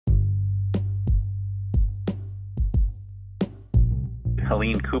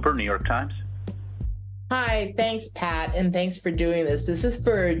Helene Cooper, New York Times. Hi, thanks, Pat, and thanks for doing this. This is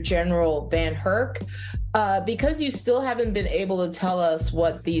for General Van Herk. Because you still haven't been able to tell us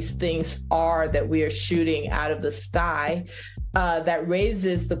what these things are that we are shooting out of the sky, that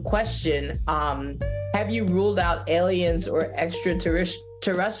raises the question, have you ruled out aliens or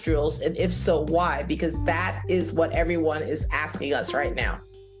extraterrestrials, and if so, why? Because that is what everyone is asking us right now.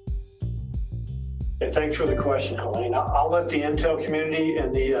 Yeah, thanks for the question, Helene. I'll let the intel community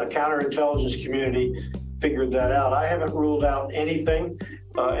and the counterintelligence community figure that out. I haven't ruled out anything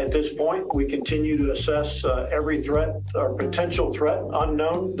at this point. We continue to assess every threat or potential threat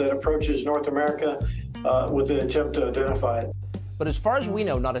unknown that approaches North America with an attempt to identify it. But as far as we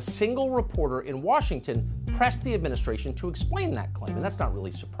know, not a single reporter in Washington pressed the administration to explain that claim, and that's not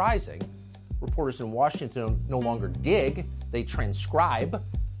really surprising. Reporters in Washington no longer dig, they transcribe.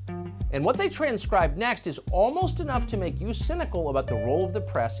 And what they transcribe next is almost enough to make you cynical about the role of the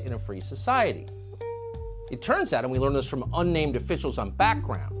press in a free society. It turns out, and we learned this from unnamed officials on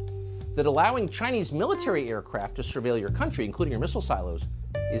background, that allowing Chinese military aircraft to surveil your country, including your missile silos,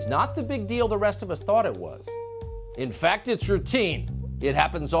 is not the big deal the rest of us thought it was. In fact, it's routine. It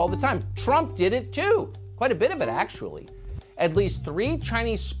happens all the time. Trump did it too. Quite a bit of it, actually. At least 3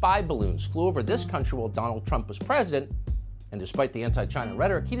 Chinese spy balloons flew over this country while Donald Trump was president, and despite the anti-China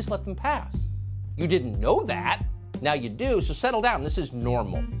rhetoric, he just let them pass. You didn't know that. Now you do, so settle down. This is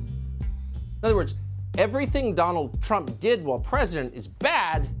normal. In other words, everything Donald Trump did while president is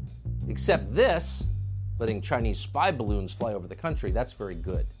bad, except this, letting Chinese spy balloons fly over the country. That's very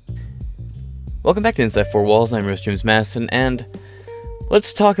good. Welcome back to Inside Four Walls. I'm Rose James Madison, and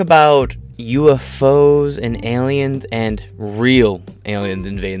let's talk about UFOs and aliens and real aliens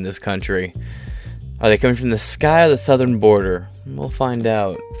invading this country. Are they coming from the sky or the southern border? We'll find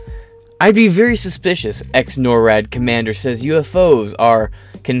out. I'd be very suspicious, ex-NORAD commander says UFOs are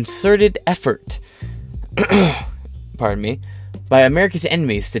concerted effort, pardon me, by America's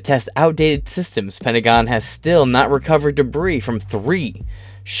enemies to test outdated systems. Pentagon has still not recovered debris from 3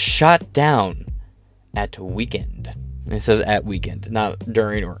 shot down at weekend. And it says at weekend, not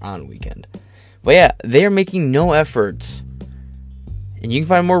during or on weekend. But yeah, they are making no efforts. And you can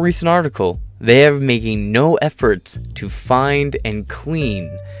find a more recent article. They are making no efforts to find and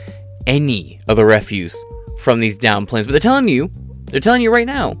clean any of the refuse from these down planes. But they're telling you right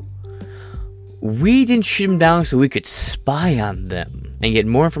now, we didn't shoot them down so we could spy on them and get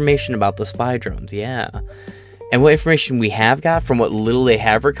more information about the spy drones. Yeah. And what information we have got from what little they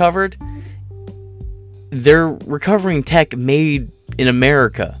have recovered, they're recovering tech made in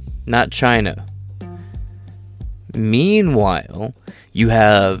America, not China. Meanwhile, you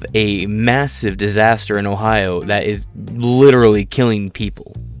have a massive disaster in Ohio that is literally killing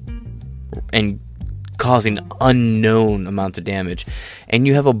people and causing unknown amounts of damage. And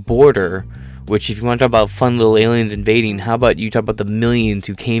you have a border, which if you want to talk about fun little aliens invading, how about you talk about the millions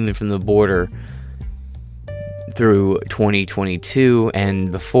who came in from the border through 2022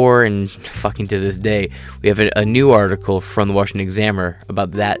 and before and fucking to this day. We have a new article from the Washington Examiner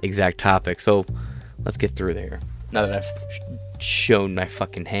about that exact topic. So let's get through there. Now that I've shown my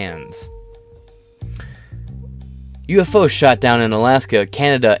fucking hands. UFOs shot down in Alaska,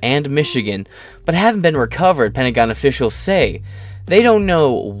 Canada, and Michigan, but haven't been recovered, Pentagon officials say. They don't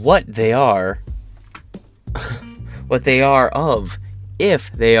know what they are,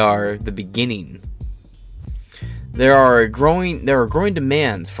 if they are the beginning. There are growing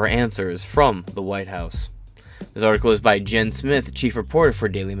demands for answers from the White House. This article is by Jen Smith, chief reporter for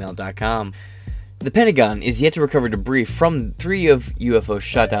DailyMail.com. The Pentagon is yet to recover debris from 3 of UFOs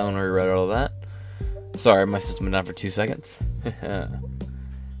shot down. I read all of that. Sorry, my system went down for 2 seconds.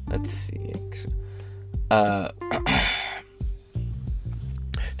 Let's see. 3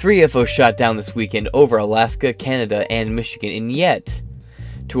 UFOs shot down this weekend over Alaska, Canada, and Michigan, and yet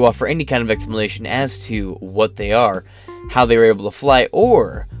to offer any kind of explanation as to what they are, how they were able to fly,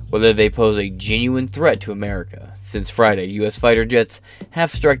 or whether they pose a genuine threat to America. Since Friday, U.S. fighter jets have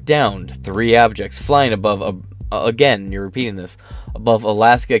struck down 3 objects flying above, again, you're repeating this, above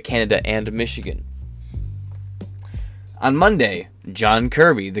Alaska, Canada, and Michigan. On Monday, John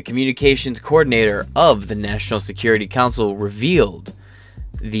Kirby, the communications coordinator of the National Security Council, revealed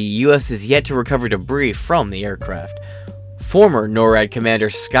the U.S. is yet to recover debris from the aircraft. Former NORAD commander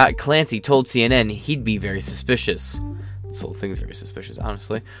Scott Clancy told CNN he'd be very suspicious. This whole thing's very suspicious,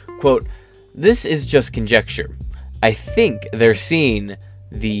 honestly. Quote, "This is just conjecture. I think they're seeing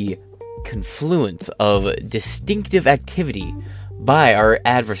the confluence of distinctive activity by our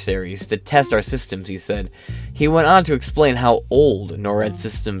adversaries to test our systems," he said. He went on to explain how old NORAD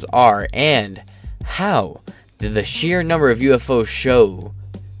systems are and how The sheer number of UFOs show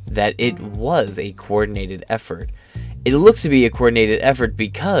that it was a coordinated effort. It looks to be a coordinated effort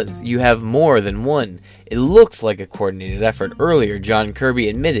because you have more than one. It looks like a coordinated effort. Earlier, John Kirby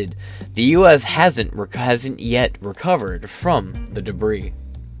admitted the U.S. hasn't yet recovered from the debris.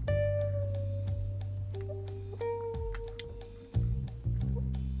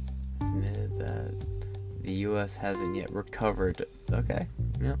 Admitted that the U.S. hasn't yet recovered. Okay,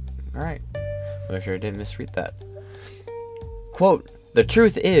 yeah, all right. I'm sure I didn't misread that. Quote, "The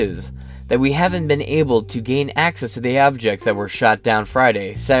truth is that we haven't been able to gain access to the objects that were shot down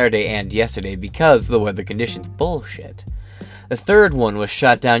Friday, Saturday, and yesterday because of the weather conditions." Bullshit. The third one was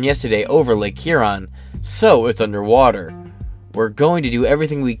shot down yesterday over Lake Huron, so it's underwater. We're going to do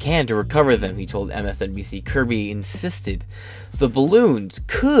everything we can to recover them, he told MSNBC. Kirby insisted the balloons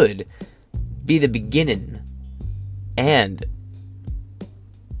could be the beginning and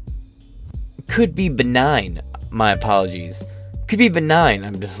could be benign. My apologies. Could be benign.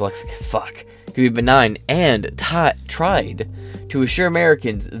 I'm dyslexic as fuck. Could be benign and tried to assure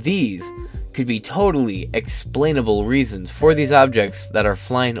Americans these could be totally explainable reasons for these objects that are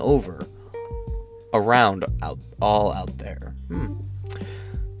flying around out there.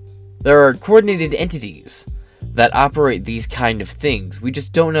 There are coordinated entities that operate these kind of things. We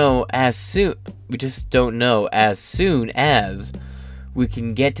just don't know as soon as we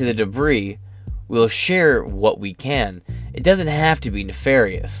can get to the debris. We'll share what we can. It doesn't have to be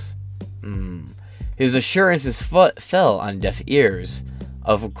nefarious. His assurances fell on deaf ears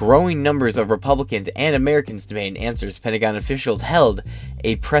of growing numbers of Republicans and Americans demanding answers. Pentagon officials held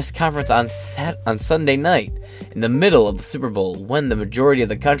a press conference on Sunday night in the middle of the Super Bowl when the majority of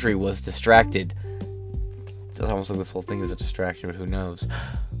the country was distracted. It's almost like this whole thing is a distraction, but who knows?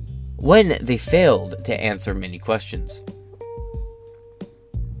 When they failed to answer many questions.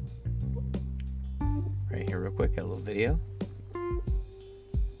 Right here real quick, got a little video.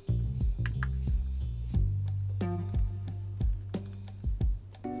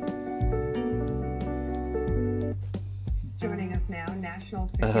 Joining us now, National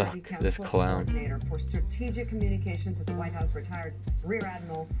Security Council Coordinator for Strategic Communications at the White House, retired Rear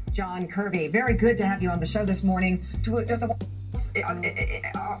Admiral John Kirby. Very good to have you on the show this morning.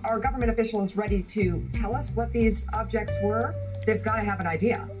 Are government officials ready to tell us what these objects were? They've got to have an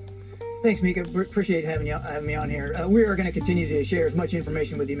idea. Thanks, Mika. Appreciate having me on here. We are going to continue to share as much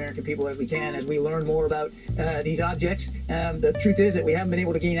information with the American people as we can as we learn more about these objects. The truth is that we haven't been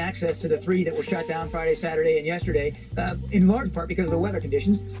able to gain access to the three that were shot down Friday, Saturday, and yesterday, in large part because of the weather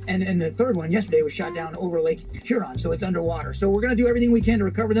conditions. And the third one yesterday was shot down over Lake Huron, so it's underwater. So we're going to do everything we can to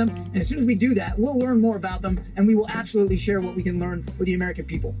recover them. And as soon as we do that, we'll learn more about them, and we will absolutely share what we can learn with the American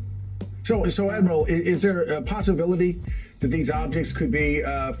people. So Admiral, is there a possibility that these objects could be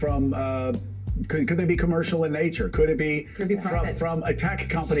could they be commercial in nature? Could it be from a tech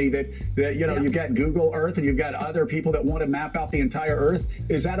company that you've got Google Earth and you've got other people that want to map out the entire Earth?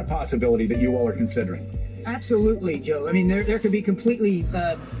 Is that a possibility that you all are considering? Absolutely, Joe. I mean, there could be completely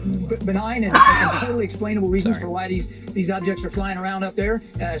benign and totally explainable reasons for why these objects are flying around up there.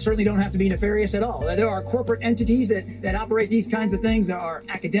 Certainly don't have to be nefarious at all. There are corporate entities that operate these kinds of things. There are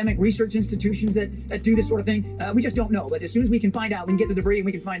academic research institutions that do this sort of thing. We just don't know. But as soon as we can find out, we can get the debris and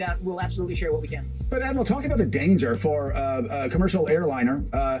we can find out, we'll absolutely share what we can. But Admiral, talk about the danger for a commercial airliner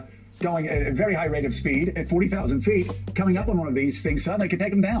going at a very high rate of speed at 40,000 feet, coming up on one of these things suddenly could take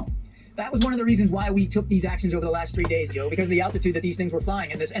them down. That was one of the reasons why we took these actions over the last 3 days, Joe, because of the altitude that these things were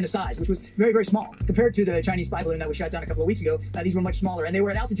flying and the size, which was very, very small. Compared to the Chinese spy balloon that was shot down a couple of weeks ago, these were much smaller. And they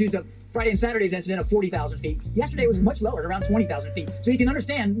were at altitudes of Friday and Saturday's incident of 40,000 feet. Yesterday was much lower, at around 20,000 feet. So you can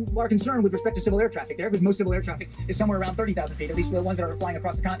understand our concern with respect to civil air traffic there, because most civil air traffic is somewhere around 30,000 feet, at least for the ones that are flying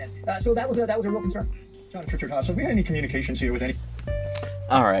across the continent. So that was a real concern. John Richard Haas, have we had any communications here with any?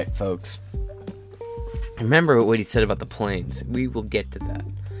 All right, folks. Remember what he said about the planes. We will get to that.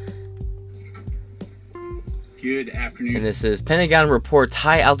 Good afternoon. And this is Pentagon reports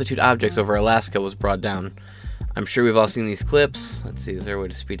high-altitude objects over Alaska was brought down. I'm sure we've all seen these clips. Let's see, is there a way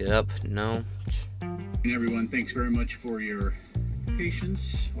to speed it up? No. And everyone, thanks very much for your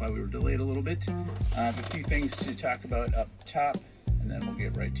patience while we were delayed a little bit. I have a few things to talk about up top, and then we'll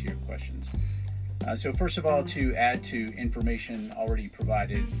get right to your questions. So first of all, to add to information already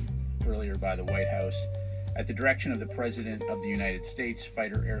provided earlier by the White House, at the direction of the President of the United States,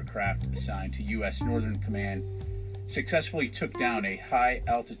 fighter aircraft assigned to U.S. Northern Command successfully took down a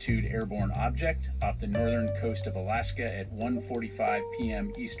high-altitude airborne object off the northern coast of Alaska at 1:45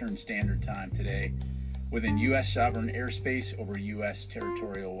 p.m. Eastern Standard Time today within U.S. sovereign airspace over U.S.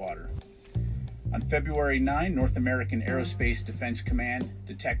 territorial water. On February 9, North American Aerospace Defense Command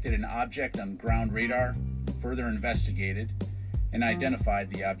detected an object on ground radar further investigated and identified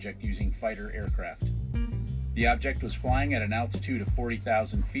the object using fighter aircraft. The object was flying at an altitude of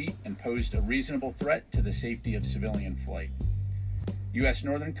 40,000 feet and posed a reasonable threat to the safety of civilian flight. U.S.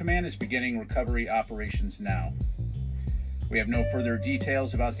 Northern Command is beginning recovery operations now. We have no further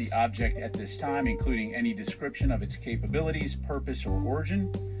details about the object at this time, including any description of its capabilities, purpose, or origin.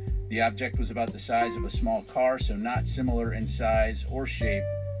 The object was about the size of a small car, so not similar in size or shape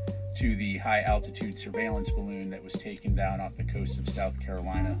to the high-altitude surveillance balloon that was taken down off the coast of South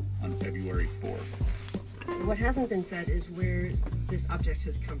Carolina on February 4th. What hasn't been said is where this object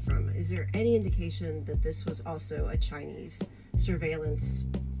has come from. Is there any indication that this was also a Chinese surveillance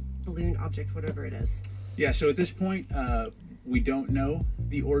balloon object, whatever it is? Yeah, so at this point, we don't know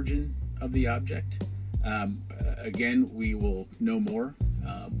the origin of the object. Again, we will know more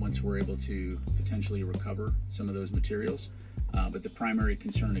once we're able to potentially recover some of those materials. But the primary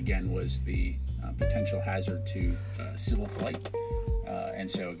concern, again, was the potential hazard to civil flight. And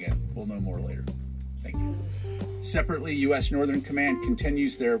so, again, we'll know more later. Thank you. Separately, U.S. Northern Command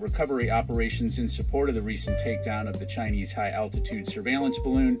continues their recovery operations in support of the recent takedown of the Chinese high-altitude surveillance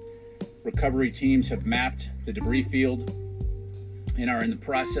balloon. Recovery teams have mapped the debris field and are in the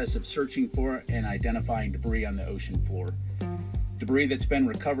process of searching for and identifying debris on the ocean floor. Debris that's been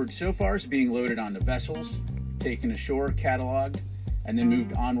recovered so far is being loaded onto vessels, taken ashore, cataloged, and then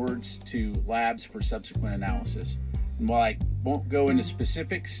moved onwards to labs for subsequent analysis. And while I won't go into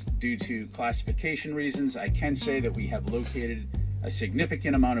specifics due to classification reasons, I can say that we have located a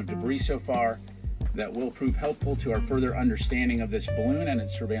significant amount of debris so far that will prove helpful to our further understanding of this balloon and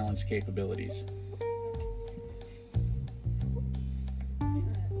its surveillance capabilities.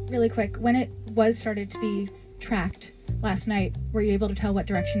 Really quick, when it was started to be tracked last night, were you able to tell what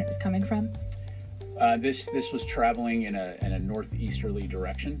direction it was coming from? This was traveling in a northeasterly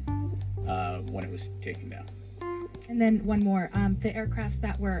direction when it was taken down. And then one more, the aircrafts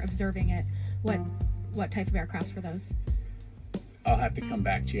that were observing it, what type of aircrafts were those? I'll have to come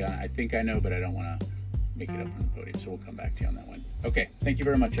back to you. I think I know, but I don't want to make it up on the podium, so we'll come back to you on that one. Okay, thank you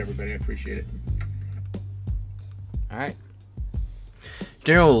very much, everybody. I appreciate it. All right.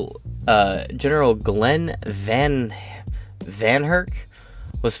 General Glenn Van Herk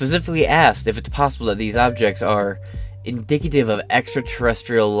was specifically asked if it's possible that these objects are indicative of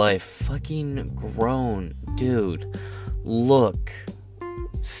extraterrestrial life. Fucking grown, dude. Look.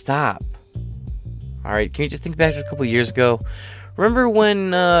 Stop. Alright, can you just think back to a couple years ago? Remember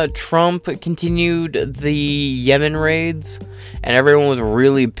when Trump continued the Yemen raids and everyone was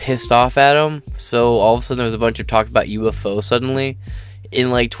really pissed off at him? So all of a sudden there was a bunch of talk about UFO suddenly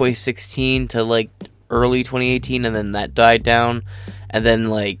in like 2016 to like early 2018, and then that died down, and then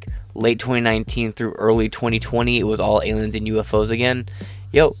like late 2019 through early 2020 it was all aliens and UFOs again.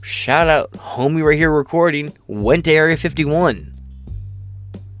 Yo, shout out, homie right here recording went to Area 51.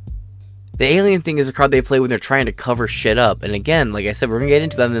 The alien thing is a card they play when they're trying to cover shit up. And again, like I said, we're going to get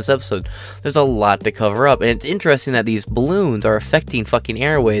into that in this episode. There's a lot to cover up. And it's interesting that these balloons are affecting fucking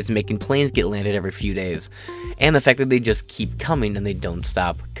airways and making planes get landed every few days. And the fact that they just keep coming and they don't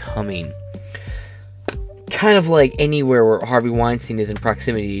stop coming. Kind of like anywhere where Harvey Weinstein is in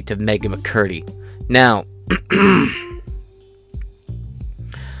proximity to Megan McCurdy. Now,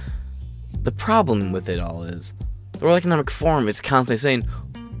 the problem with it all is the World Economic Forum is constantly saying,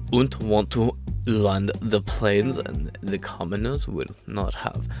 "Und want to land the planes, and the commoners will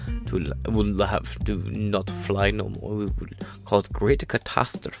have to not fly no more. We will cause great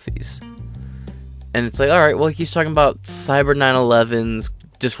catastrophes." And it's like, all right, well, he's talking about cyber 9/11s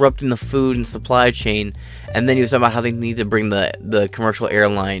disrupting the food and supply chain, and then he was talking about how they need to bring the commercial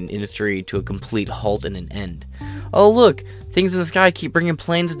airline industry to a complete halt and an end. Oh, look, things in the sky keep bringing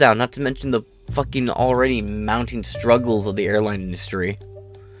planes down, not to mention the fucking already mounting struggles of the airline industry.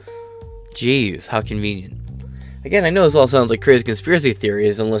 Jeez, how convenient. Again, I know this all sounds like crazy conspiracy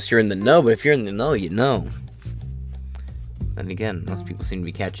theories unless you're in the know, but if you're in the know, you know. And again, most people seem to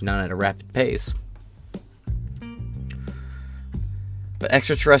be catching on at a rapid pace. But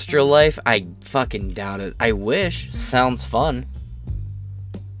extraterrestrial life, I fucking doubt it. I wish. Sounds fun.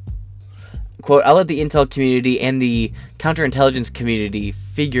 Quote, "I'll let the intel community and the counterintelligence community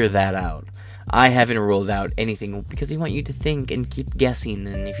figure that out. I haven't ruled out anything because we want you to think and keep guessing,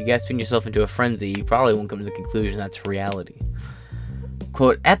 and if you guys spin yourself into a frenzy, you probably won't come to the conclusion that's reality."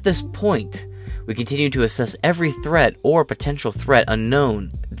 Quote, "At this point, we continue to assess every threat or potential threat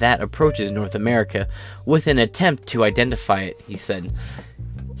unknown that approaches North America with an attempt to identify it," he said.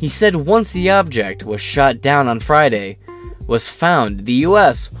 He said once the object was shot down on Friday, was found, the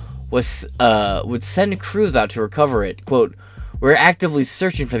U.S. would send crews out to recover it. Quote, "We're actively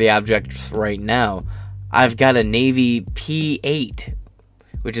searching for the object right now. I've got a Navy P-8,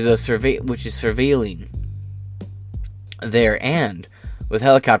 which is surveilling there, and with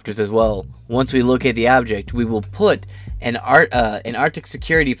helicopters as well. Once we locate the object, we will put an Arctic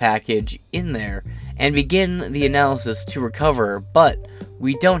security package in there and begin the analysis to recover, but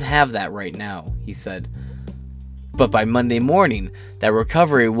we don't have that right now, he said. But by Monday morning, that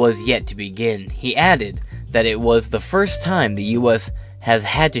recovery was yet to begin. He added that it was the first time the U.S. has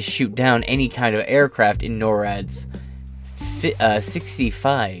had to shoot down any kind of aircraft in NORAD's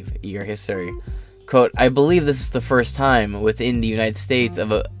 65-year history. Quote, I believe this is the first time within the United States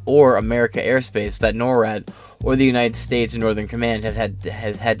or America airspace that NORAD or the United States Northern Command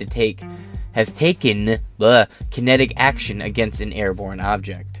has taken kinetic action against an airborne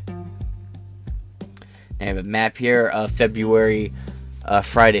object. I have a map here of Friday,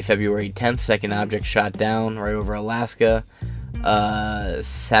 February 10th, second object shot down right over Alaska.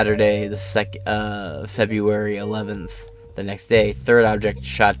 Saturday, February 11th, the next day, third object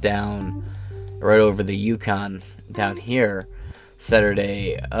shot down right over the Yukon down here.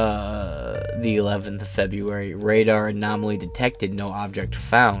 Saturday, the 11th of February, radar anomaly detected, no object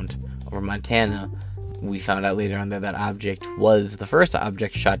found over Montana. We found out later on that object was the first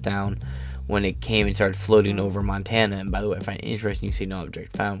object shot down when it came and started floating over Montana. And by the way, I find it interesting you say no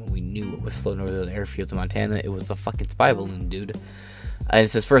object found when we knew it was floating over those airfields in Montana. It was a fucking spy balloon, dude. And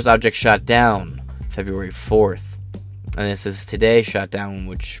it says first object shot down, February 4th. And this is today, shot down,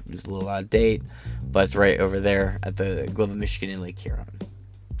 which is a little out of date, but it's right over there at the Gulf of Michigan in Lake Huron.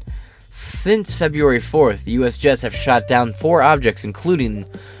 Since February 4th, U.S. jets have shot down 4 objects, including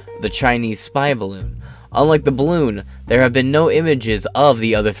the Chinese spy balloon. Unlike the balloon, there have been no images of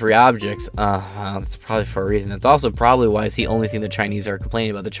the other 3 objects. That's probably for a reason. That's also probably why it's the only thing the Chinese are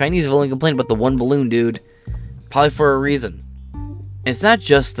complaining about. The Chinese have only complained about the one balloon, dude. Probably for a reason. It's not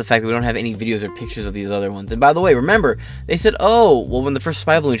just the fact that we don't have any videos or pictures of these other ones. And by the way, remember, they said, when the first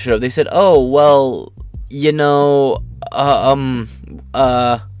spy balloon showed up, they said, 3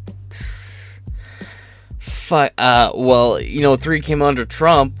 came under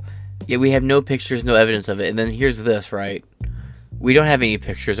Trump, yet we have no pictures, no evidence of it. And then here's this, right? We don't have any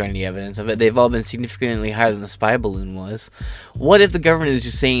pictures or any evidence of it. They've all been significantly higher than the spy balloon was. What if the government is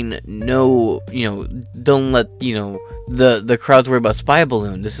just saying, no, don't let, the crowds worry about spy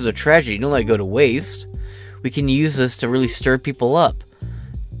balloon. This is a tragedy. Don't let it go to waste. We can use this to really stir people up.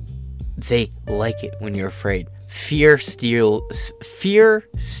 They like it when you're afraid. Fear steers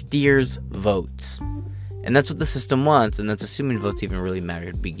votes. And that's what the system wants, and that's assuming votes even really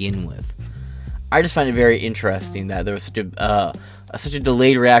matter to begin with. I just find it very interesting that there was such a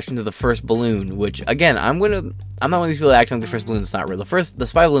delayed reaction to the first balloon, which, again, I'm not one of these people that act like the first balloon is not real. The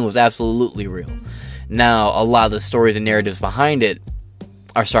spy balloon was absolutely real. Now, a lot of the stories and narratives behind it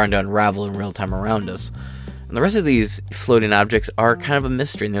are starting to unravel in real time around us. And the rest of these floating objects are kind of a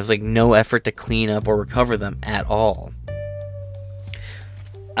mystery, and there's no effort to clean up or recover them at all.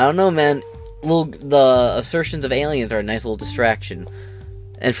 I don't know, man. The assertions of aliens are a nice little distraction.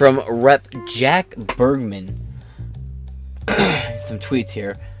 And from Rep. Jack Bergman, some tweets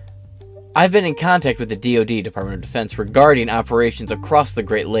here. I've been in contact with the DoD, Department of Defense, regarding operations across the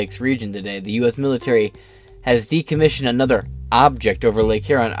Great Lakes region today. The U.S. military has decommissioned another object over Lake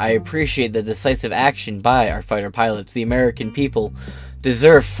Huron. I appreciate the decisive action by our fighter pilots. The American people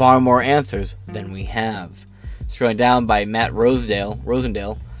deserve far more answers than we have. Scrolling down by Matt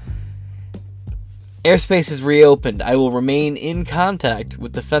Rosendale. Airspace is reopened. I will remain in contact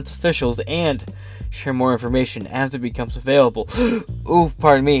with defense officials and share more information as it becomes available. Ooh,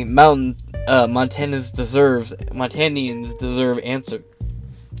 pardon me. Montanians deserve answers.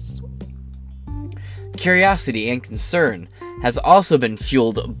 Curiosity and concern has also been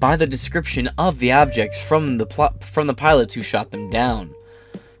fueled by the description of the objects from the pilots who shot them down.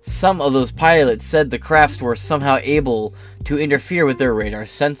 Some of those pilots said the crafts were somehow able to interfere with their radar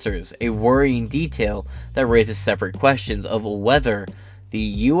sensors, a worrying detail that raises separate questions of whether the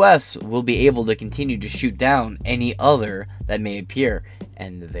U.S. will be able to continue to shoot down any other that may appear.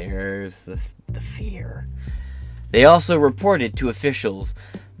 And there's the fear. They also reported to officials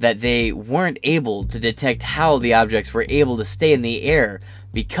that they weren't able to detect how the objects were able to stay in the air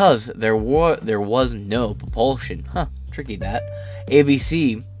because there was no propulsion. Tricky that.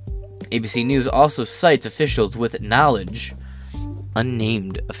 ABC News also cites officials with knowledge,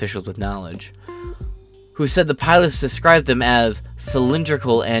 unnamed officials with knowledge, who said the pilots described them as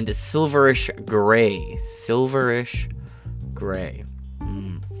cylindrical and silverish gray.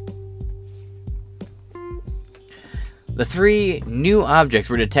 The 3 new objects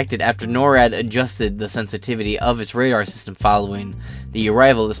were detected after NORAD adjusted the sensitivity of its radar system following the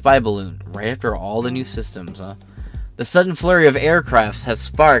arrival of the spy balloon. Right after all the new systems, huh? The sudden flurry of aircrafts has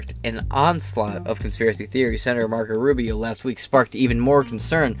sparked an onslaught of conspiracy theories. Senator Marco Rubio last week sparked even more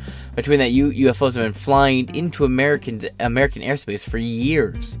concern between that UFOs have been flying into American airspace for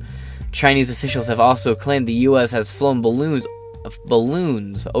years. Chinese officials have also claimed the U.S. has flown balloons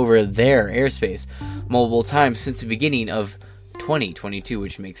over their airspace multiple times since the beginning of 2022,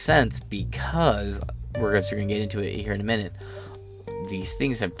 which makes sense because we're going to get into it here in a minute. These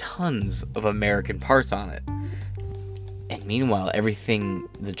things have tons of American parts on it. And meanwhile, everything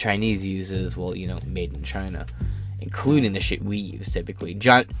the Chinese use is, well, made in China, including the shit we use typically.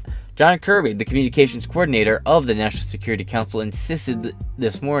 John Kirby, the communications coordinator of the National Security Council, insisted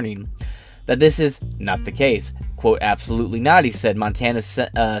this morning that this is not the case. Quote, absolutely not, he said. Montana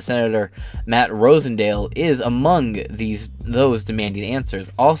Senator Matt Rosendale is among those demanding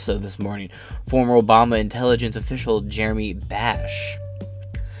answers. Also this morning, former Obama intelligence official Jeremy Bash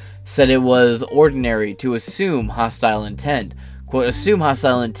said it was ordinary to assume hostile intent. Quote, assume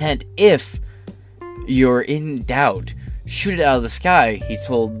hostile intent if you're in doubt. Shoot it out of the sky, he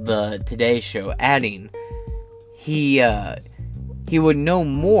told the Today Show, adding he would know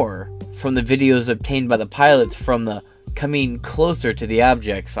more from the videos obtained by the pilots from the coming closer to the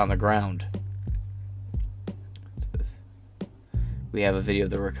objects on the ground. We have a video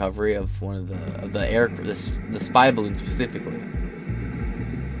of the recovery of one of the spy balloon specifically.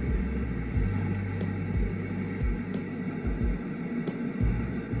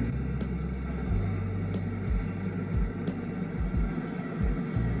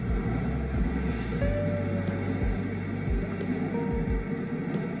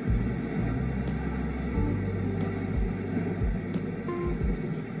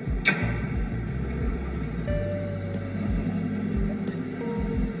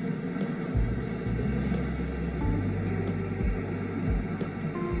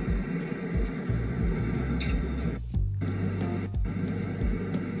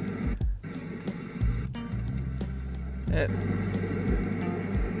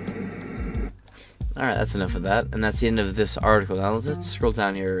 Alright, that's enough of that. And that's the end of this article. Now let's scroll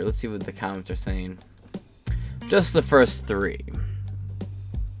down here. Let's see what the comments are saying. Just the first 3.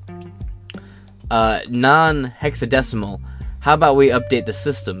 Non-hexadecimal. How about we update the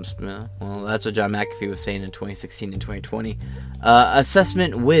systems? Well, that's what John McAfee was saying in 2016 and 2020.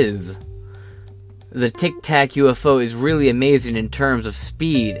 Assessment whiz. The Tic Tac UFO is really amazing in terms of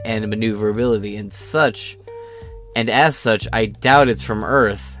speed and maneuverability and such. And as such, I doubt it's from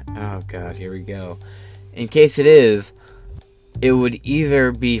Earth. Oh god, here we go. In case it is, it would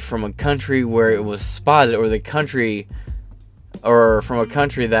either be from a country where it was spotted, or from a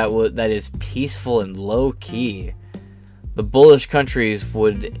country that is peaceful and low key. The bullish countries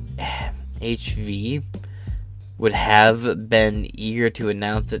would have been eager to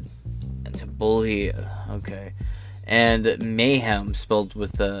announce it to bully. Okay, and mayhem spelled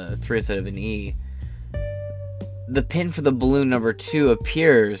with the 3 instead of an E. The pin for the balloon number 2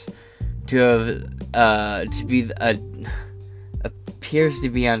 appears to be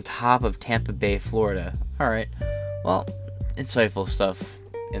on top of Tampa Bay, Florida. Alright, well, insightful stuff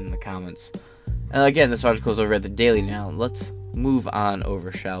in the comments. And again, this article is over at the Daily now. Let's move on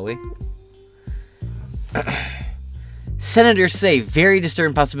over, shall we? Senators say very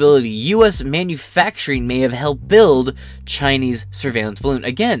disturbing possibility U.S. manufacturing may have helped build Chinese surveillance balloon.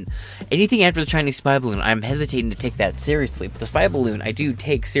 Again, anything after the Chinese spy balloon, I'm hesitating to take that seriously. But the spy balloon, I do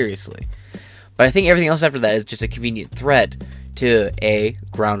take seriously. But I think everything else after that is just a convenient threat to A,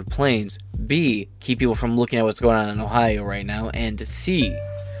 ground planes, B, keep people from looking at what's going on in Ohio right now, and C,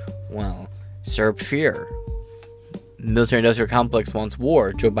 well, stir up fear. Military-industrial complex wants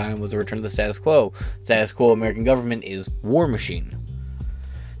war. Joe Biden was a return to the status quo. Status quo American government is war machine.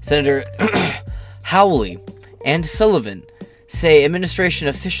 Senator Hawley and Sullivan say administration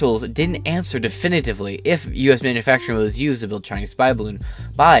officials didn't answer definitively if U.S. manufacturing was used to build Chinese spy balloon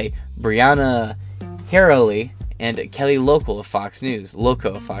by Brianna Harrelly and Kelly Loco of Fox News.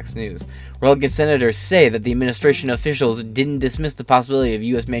 Republican senators say that the administration officials didn't dismiss the possibility of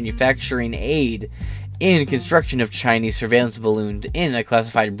U.S. manufacturing aid in construction of Chinese surveillance balloons in a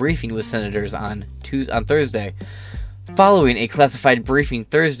classified briefing with senators on Thursday. Following a classified briefing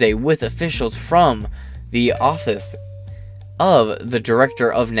Thursday with officials from the Office of the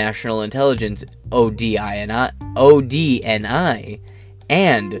Director of National Intelligence, ODNI,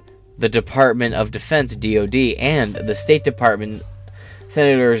 and the Department of Defense, DoD, and the State Department,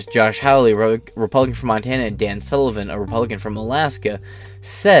 Senators Josh Hawley, Republican from Montana, and Dan Sullivan, a Republican from Alaska,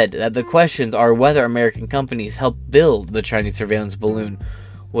 said that the questions are whether American companies helped build the Chinese surveillance balloon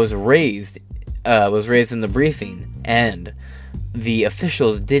was raised in the briefing, and the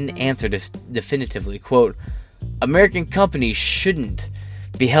officials didn't answer definitively. Quote, American companies shouldn't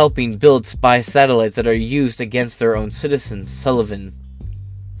be helping build spy satellites that are used against their own citizens, Sullivan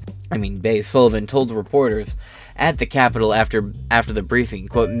told the reporters at the Capitol after the briefing.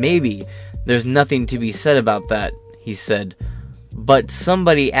 Quote, maybe there's nothing to be said about that, he said, but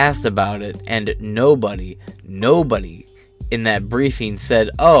somebody asked about it, and nobody in that briefing said,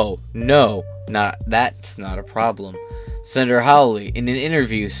 oh, no, that's not a problem. Senator Hawley, in an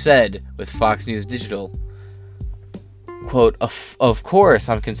interview, said with Fox News Digital, quote, of course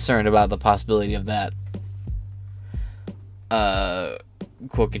I'm concerned about the possibility of that.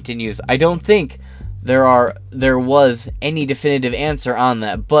 Quote continues, I don't think there was any definitive answer on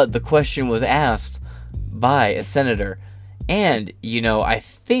that, but the question was asked by a senator. And, I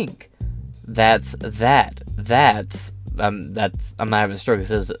think that's I'm not having a stroke. It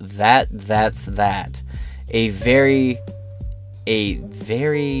says that's that. A very, again,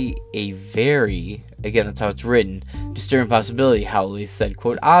 that's how it's written, disturbing possibility, Howley said,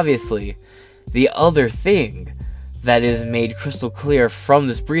 quote, obviously, the other thing that is made crystal clear from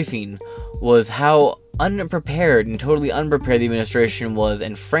this briefing was how unprepared and totally unprepared the administration was,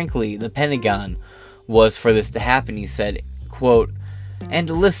 and frankly, the Pentagon was for this to happen, he said, quote, and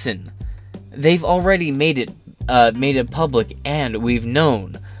listen, they've already made it public, and we've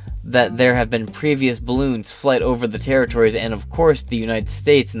known that there have been previous balloons flight over the territories and, of course, the United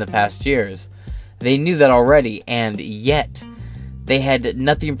States in the past years. They knew that already, and yet they had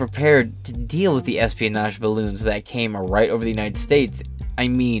nothing prepared to deal with the espionage balloons that came right over the United States. I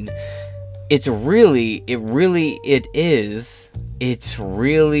mean, it is,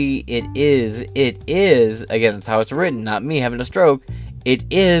 again, that's how it's written, not me having a stroke, it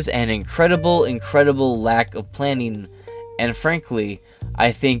is an incredible lack of planning, and frankly,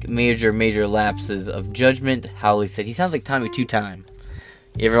 I think major lapses of judgment, Howley said. He sounds like Tommy Two-Time.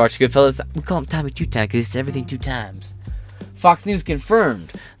 You ever watch Goodfellas? We call him Tommy Two-Time because it's everything 2 times. Fox News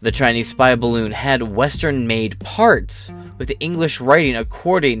confirmed the Chinese spy balloon had Western-made parts with English writing,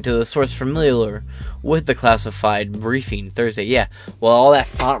 according to the source familiar with the classified briefing Thursday. Yeah, well, all that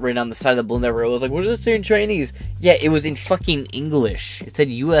font written on the side of the balloon that was like, what does it say in Chinese? Yeah, it was in fucking English. It said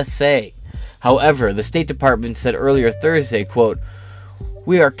USA. However, the State Department said earlier Thursday, quote,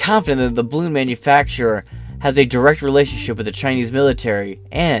 we are confident that the balloon manufacturer has a direct relationship with the Chinese military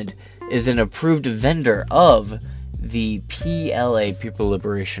and is an approved vendor of the PLA, People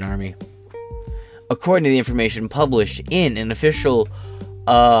Liberation Army. According to the information published in an official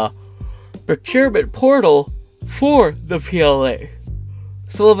procurement portal for the PLA.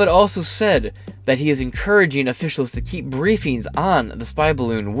 Sullivan also said that he is encouraging officials to keep briefings on the spy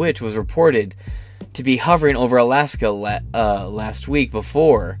balloon, which was reported to be hovering over Alaska last week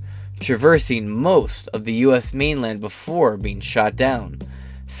before traversing most of the U.S. mainland before being shot down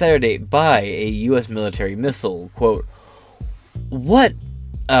Saturday by a U.S. military missile. Quote, what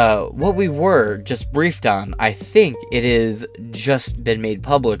we were just briefed on, I think it has just been made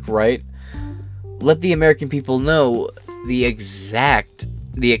public, right? Let the American people know the extent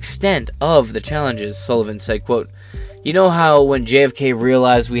of the challenges, Sullivan said, quote, you know how when JFK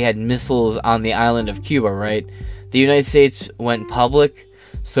realized we had missiles on the island of Cuba, right? The United States went public,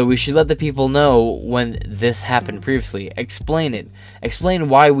 so we should let the people know when this happened previously. Explain it. Explain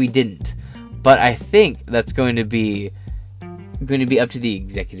why we didn't. But I think that's going to be up to the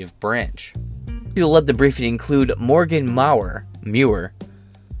executive branch. We'll let the briefing include Morgan Muir,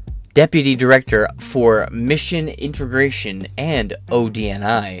 Deputy Director for Mission Integration and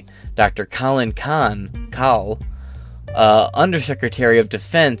ODNI, Dr. Colin Kahl, Undersecretary of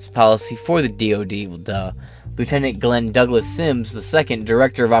Defense Policy for the DoD, Lieutenant Glenn Douglas Sims, the second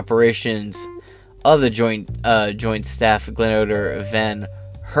Director of Operations of the Joint Staff, Glenn Van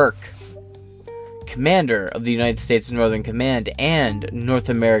Herk, Commander of the United States Northern Command and North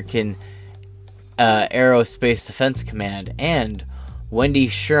American Aerospace Defense Command, and Wendy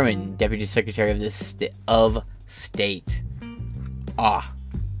Sherman, Deputy Secretary of State. I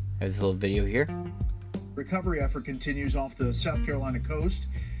have this little video here. Recovery effort continues off the South Carolina coast,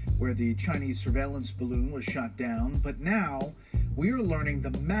 where the Chinese surveillance balloon was shot down. But now we are learning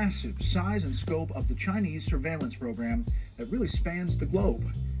the massive size and scope of the Chinese surveillance program that really spans the globe.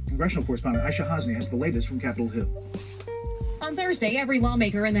 Congressional correspondent Aisha Hasni has the latest from Capitol Hill. On Thursday, every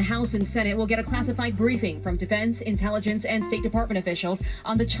lawmaker in the House and Senate will get a classified briefing from Defense, Intelligence, and State Department officials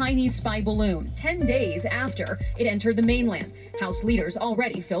on the Chinese spy balloon, 10 days after it entered the mainland. House leaders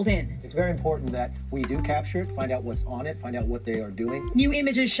already filled in. It's very important that we do capture it, find out what's on it, find out what they are doing. New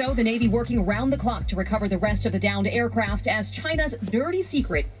images show the Navy working around the clock to recover the rest of the downed aircraft as China's dirty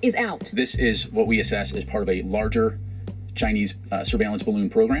secret is out. This is what we assess as part of a larger Chinese surveillance balloon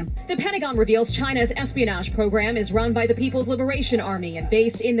program. The Pentagon reveals China's espionage program is run by the People's Liberation Army and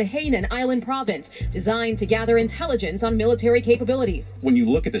based in the Hainan Island province, designed to gather intelligence on military capabilities. When you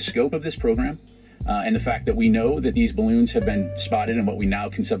look at the scope of this program and the fact that we know that these balloons have been spotted and what we now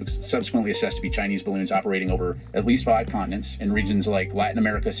can subsequently assess to be Chinese balloons operating over at least 5 continents in regions like Latin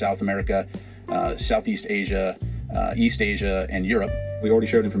America, South America, Southeast Asia, East Asia, and Europe. We already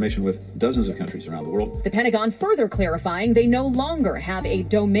shared information with dozens of countries around the world. The Pentagon further clarifying they no longer have a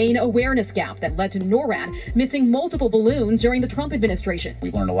domain awareness gap that led to NORAD missing multiple balloons during the Trump administration.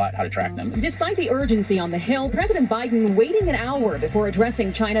 We've learned a lot how to track them. Despite the urgency on the Hill, President Biden waiting an hour before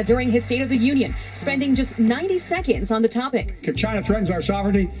addressing China during his State of the Union, spending just 90 seconds on the topic. If China threatens our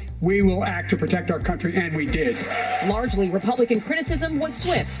sovereignty, we will act to protect our country, and we did. Largely, Republican criticism was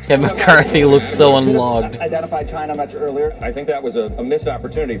swift. Yeah, McCarthy looks so unlogged. Identified China much earlier. I think that was a missed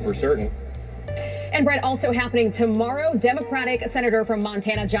opportunity for certain. And Brett, also happening tomorrow, Democratic Senator from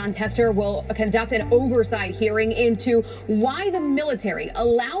Montana, John Tester, will conduct an oversight hearing into why the military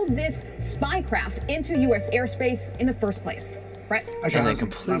allowed this spy craft into U.S. airspace in the first place. Brett? And they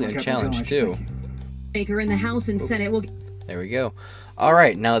completely unchallenged, too. Baker in the House and Senate will... There we go. All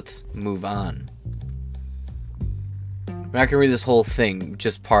right, now let's move on. We're not going to read this whole thing,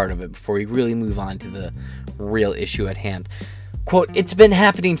 just part of it, before we really move on to the real issue at hand. Quote, "It's been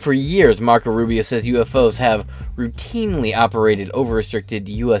happening for years," Marco Rubio says UFOs have routinely operated over restricted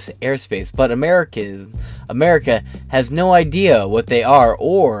U.S. airspace, but America has no idea what they are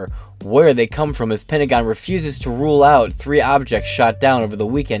or where they come from, as Pentagon refuses to rule out 3 objects shot down over the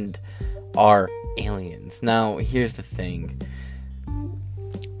weekend are aliens. Now, here's the thing.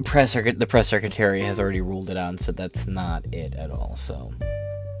 The press secretary has already ruled it out and said that's not it at all, so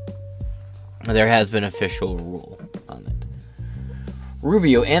there has been official rule on it.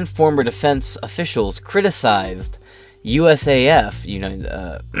 Rubio and former defense officials criticized USAF,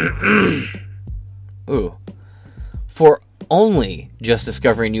 for only just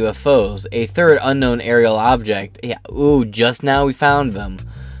discovering UFOs. A third unknown aerial object, just now we found them,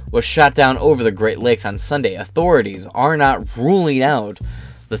 was shot down over the Great Lakes on Sunday. Authorities are not ruling out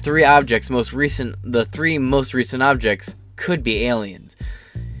the 3 most recent objects could be aliens.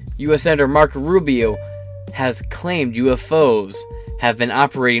 U.S. Senator Marco Rubio has claimed UFOs have been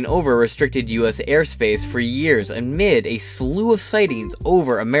operating over restricted U.S. airspace for years amid a slew of sightings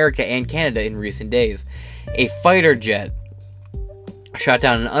over America and Canada in recent days. A fighter jet shot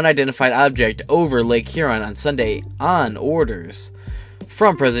down an unidentified object over Lake Huron on Sunday on orders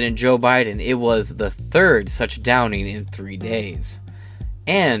from President Joe Biden. It was the 3rd such downing in 3 days,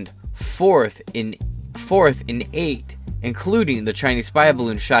 and fourth in 8, including the Chinese spy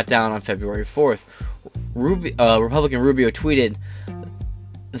balloon shot down on February 4th. Republican Rubio tweeted,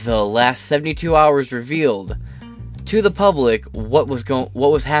 "The last 72 hours revealed to the public what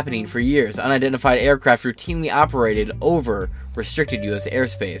was happening for years. Unidentified aircraft routinely operated over restricted U.S.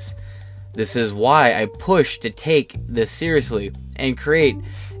 airspace. This is why I push to take this seriously and create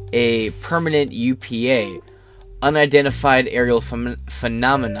a permanent UPA, unidentified aerial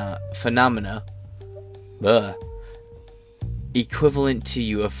phenomena, equivalent to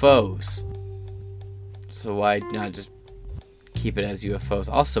UFOs." So why not just keep it as UFOs?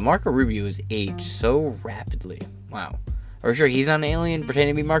 Also, Marco Rubio has aged so rapidly. Wow. Are we sure he's not an alien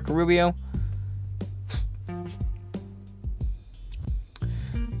pretending to be Marco Rubio?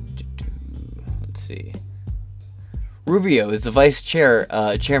 Let's see. Rubio is the vice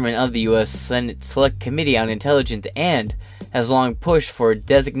chairman of the U.S. Senate Select Committee on Intelligence and has long pushed for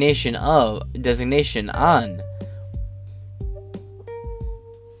designation on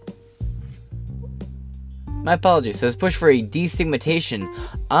My apologies. Has pushed for a destigmatization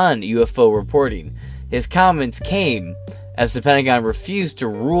on UFO reporting. His comments came as the Pentagon refused to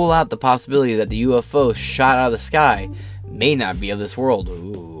rule out the possibility that the UFOs shot out of the sky may not be of this world.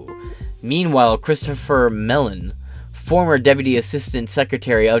 Ooh. Meanwhile, Christopher Mellon, former Deputy Assistant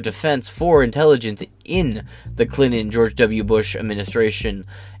Secretary of Defense for Intelligence in the Clinton-George W. Bush administration,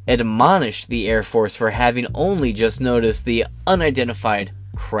 admonished the Air Force for having only just noticed the unidentified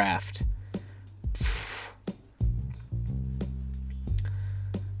craft.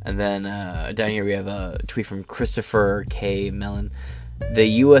 And then down here we have a tweet from Christopher K. Mellon.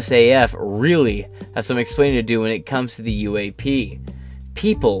 the USAF really has some explaining to do when it comes to the UAP.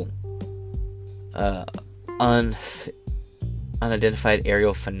 People, unidentified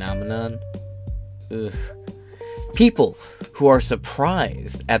aerial phenomenon. Ugh. People who are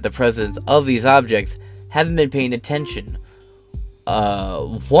surprised at the presence of these objects haven't been paying attention.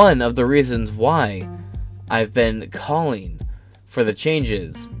 One of the reasons why I've been calling for the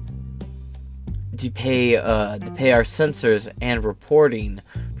changes to pay our sensors and reporting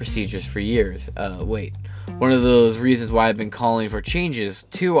procedures for years. One of those reasons why I've been calling for changes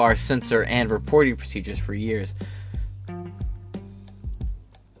to our sensor and reporting procedures for years.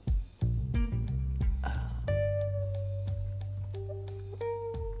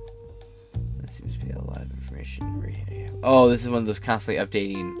 There seems to be a lot of information. Oh, this is one of those constantly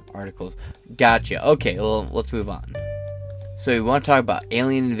updating articles. Gotcha. Okay, well, let's move on. So we want to talk about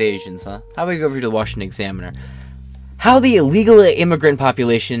alien invasions, huh? How about we go over to the Washington Examiner? How the illegal immigrant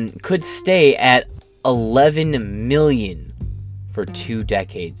population could stay at 11 million for 2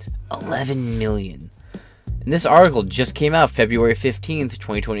 decades. 11 million. And this article just came out February 15th,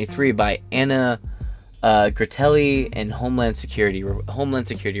 2023 by Anna Gratelli and Homeland Security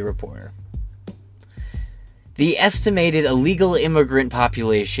reporter. The estimated illegal immigrant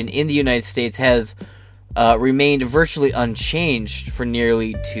population in the United States has remained virtually unchanged for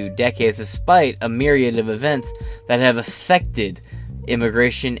nearly 2 decades, despite a myriad of events that have affected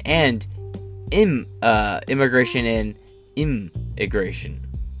immigration and immigration.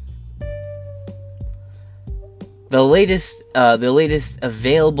 The latest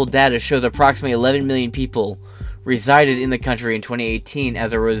available data shows approximately 11 million people resided in the country in 2018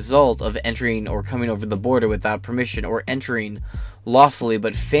 as a result of entering or coming over the border without permission, or entering lawfully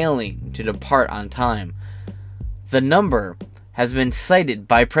but failing to depart on time. The number has been cited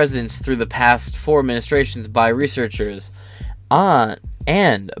by presidents through the past 4 administrations, by researchers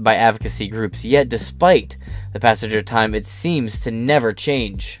and by advocacy groups, yet despite the passage of time, it seems to never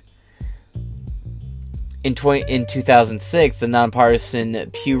change. In 2006, the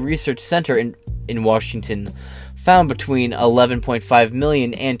nonpartisan Pew Research Center in Washington found between 11.5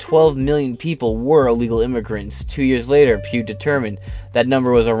 million and 12 million people were illegal immigrants. 2 years later, Pew determined that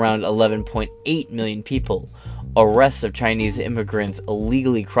number was around 11.8 million people. Arrests of Chinese immigrants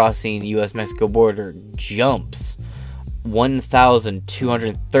illegally crossing the U.S.-Mexico border jumps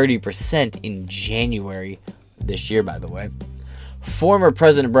 1,230% in January this year, by the way. Former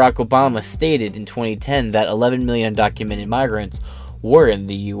President Barack Obama stated in 2010 that 11 million undocumented migrants were in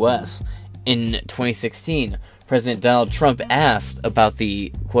the U.S. In 2016, President Donald Trump asked about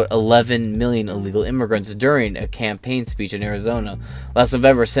the, quote, 11 million illegal immigrants during a campaign speech in Arizona. Last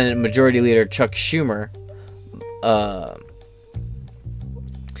November, Senate Majority Leader Chuck Schumer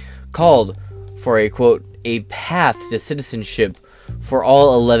called for a, quote, a path to citizenship for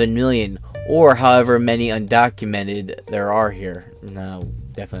all 11 million, or however many undocumented there are here. No,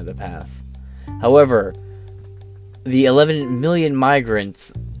 definitely the path. However, the 11 million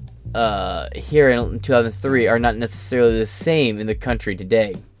migrants here in 2003 are not necessarily the same in the country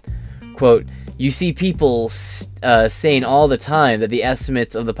today. Quote, you see people saying all the time that the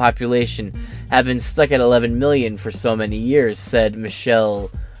estimates of the population have been stuck at 11 million for so many years, said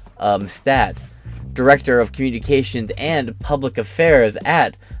Michelle Stadt, Director of Communications and Public Affairs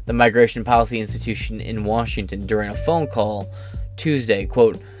at the Migration Policy Institution in Washington during a phone call Tuesday.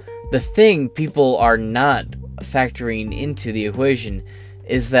 Quote, the thing people are not factoring into the equation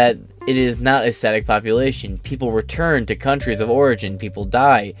is that it is not a static population. People return to countries of origin, people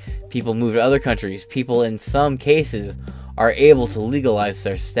die, people move to other countries, people in some cases are able to legalize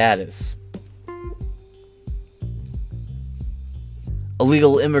their status.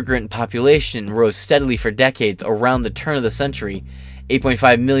 Illegal immigrant population rose steadily for decades. Around the turn of the century,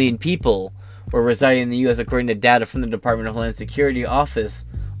 8.5 million people were residing in the U.S. according to data from the Department of Homeland Security Office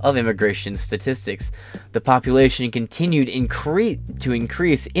of Immigration Statistics. The population continued to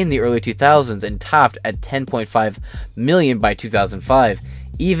increase in the early 2000s and topped at 10.5 million by 2005,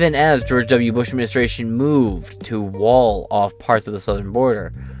 even as George W. Bush administration moved to wall off parts of the southern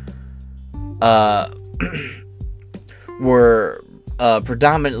border.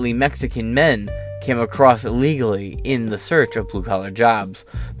 Predominantly Mexican men came across illegally in the search of blue-collar jobs.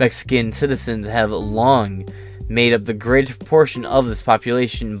 Mexican citizens have long made up the greatest proportion of this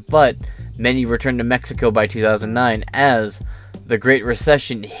population, but many returned to Mexico by 2009 as the Great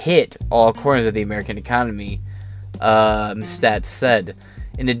Recession hit all corners of the American economy, Stats said.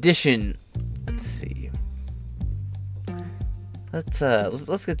 In addition, let's see.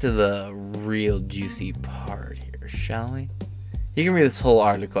 Let's get to the real juicy part here, shall we? You can read this whole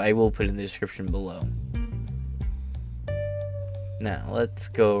article. I will put it in the description below. Now, let's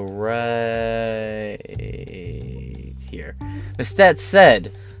go right here. Mestat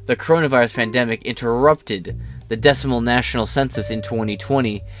said the coronavirus pandemic interrupted the decimal national census in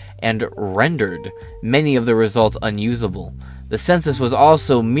 2020 and rendered many of the results unusable. The census was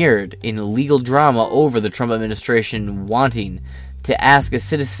also mirrored in legal drama over the Trump administration wanting to ask a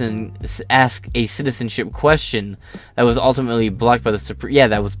citizenship question that was ultimately blocked by the Supreme. Yeah,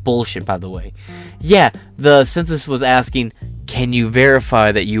 that was bullshit, by the way. Yeah, the census was asking, can you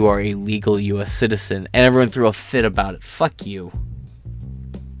verify that you are a legal U.S. citizen? And everyone threw a fit about it. Fuck you.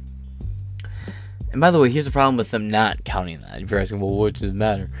 And by the way, here's the problem with them not counting that. If you're asking, well, what does it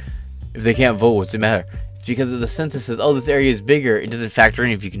matter? If they can't vote, what's it matter? It's because the census says, oh, this area is bigger. It doesn't factor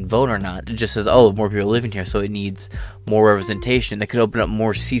in if you can vote or not. It just says, oh, more people live in here, so it needs more representation. That could open up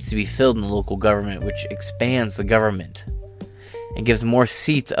more seats to be filled in the local government, which expands the government and gives more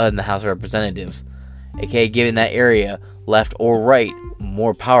seats in the House of Representatives, aka giving that area, left or right,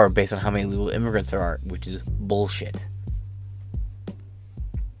 more power based on how many legal immigrants there are, which is bullshit.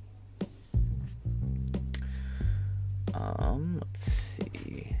 Let's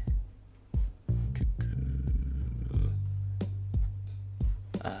see.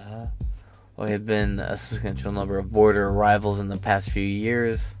 We have been a substantial number of border arrivals in the past few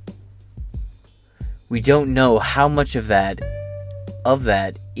years. We don't know how much of that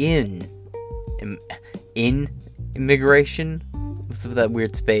in immigration, what's with that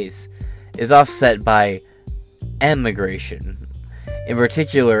weird space, is offset by emigration, in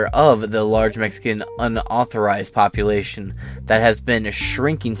particular of the large Mexican unauthorized population that has been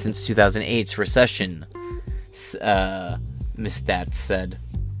shrinking since 2008's recession, Mestat said.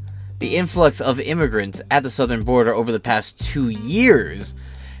 The influx of immigrants at the southern border over the past 2 years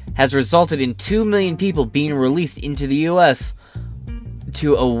has resulted in 2 million people being released into the U.S.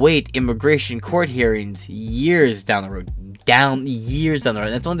 to await immigration court hearings years down the road.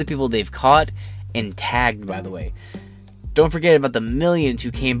 That's only the people they've caught and tagged, by the way. Don't forget about the millions who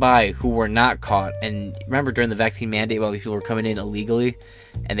came by who were not caught. And remember during the vaccine mandate, while these people were coming in illegally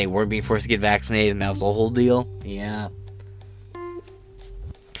and they weren't being forced to get vaccinated, and that was the whole deal? Yeah.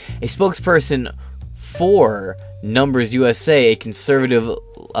 A spokesperson for Numbers USA, a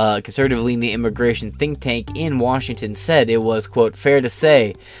conservative-leaning immigration think tank in Washington, said it was, quote, fair to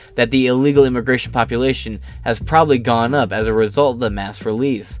say that the illegal immigration population has probably gone up as a result of the mass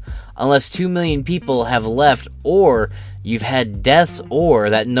release. Unless 2 million people have left, or you've had deaths,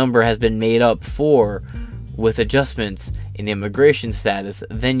 or that number has been made up for with adjustments in immigration status,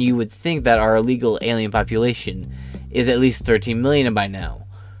 then you would think that our illegal alien population is at least 13 million by now.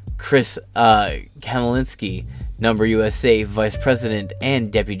 Chris Kamalinsky, Number USA Vice President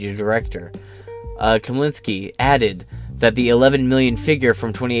and Deputy Director. Kamalinsky added that the 11 million figure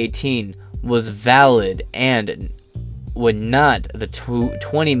from 2018 was valid and would not the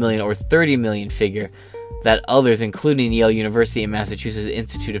 20 million or 30 million figure that others, including Yale University and Massachusetts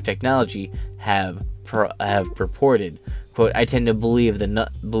Institute of Technology, have purported. Quote, I tend to believe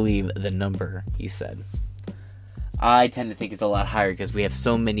the number, he said. I tend to think it's a lot higher because we have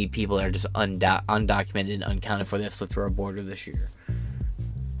so many people that are just undocumented and uncounted for that have slipped through our border this year.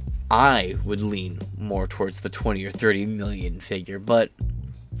 I would lean more towards the 20 or 30 million figure, but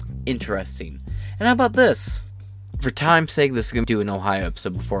interesting. And how about this? For time's sake, this is going to do an Ohio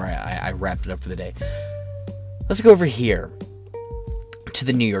episode before I wrap it up for the day. Let's go over here to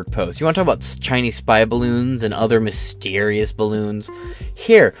the New York Post. You want to talk about Chinese spy balloons and other mysterious balloons?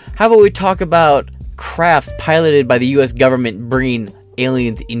 Here, how about we talk about crafts piloted by the U.S. government bringing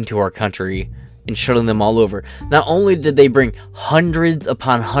aliens into our country and shuttling them all over. Not only did they bring hundreds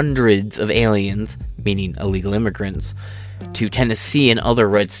upon hundreds of aliens, meaning illegal immigrants, to Tennessee and other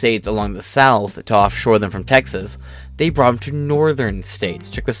red states along the south to offshore them from Texas, they brought them to northern states.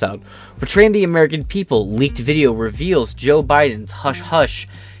 Check this out. Portraying the American people, leaked video reveals Joe Biden's hush-hush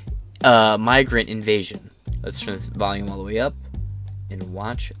migrant invasion. Let's turn this volume all the way up and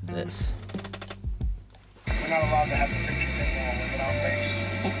watch this. We're not allowed to have the picture taken while we're on base.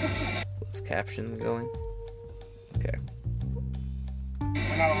 What's caption going? Okay.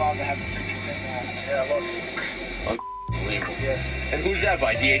 We're not allowed to have the picture taken while we're on base. Unbelievable. Yeah. And who's that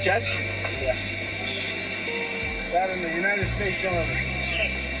by? DHS? Yes. That in the United States Army.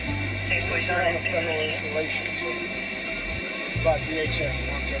 They're on a federal installation. About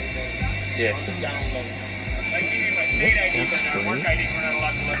DHS wants everything. Yeah. On the download. I give you my state ID, but our work ID, we're not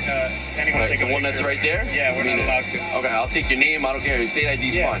allowed to let anyone take a The one that's right there? Yeah, we're not allowed to. Okay, I'll take your name. I don't care. Your state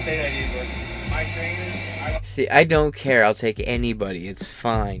ID's Yeah, fine. state ID work. My thing is, See, I don't care. I'll take anybody. It's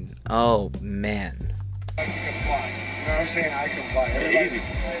fine. Oh, man. I like to comply. You know what I'm saying? I comply. Everybody, Easy.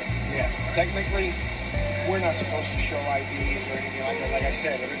 Yeah. Technically, we're not supposed to show IDs or anything like that. Like I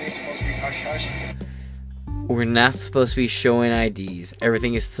said, everything's supposed to be hush-hush. We're not supposed to be showing IDs.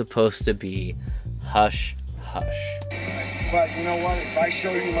 Everything is supposed to be hush-hush. But you know what? If I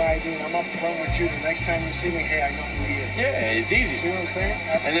show you my ID and I'm up front with you, the next time you see me, hey, I know who he is. Yeah, it's easy. See what I'm saying?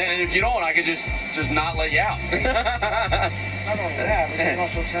 And then if you don't, I could just not let you out. Not only that, but you can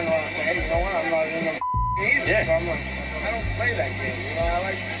also turn around and say, hey, you know what? I'm not in the either. Yeah. So I'm like, I don't play that game. You know, I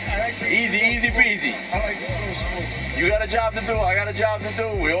like easy peasy. I like it smooth. You got a job to do. I got a job to do.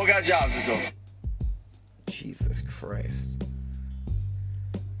 We all got jobs to do. Jesus Christ.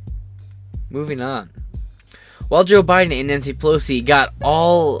 Moving on. While Joe Biden and Nancy Pelosi got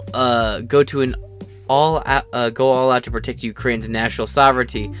all out to protect Ukraine's national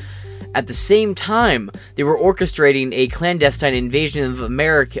sovereignty, at the same time they were orchestrating a clandestine invasion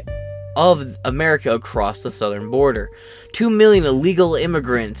of America across the southern border. 2 million illegal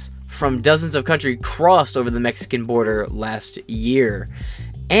immigrants from dozens of countries crossed over the Mexican border last year,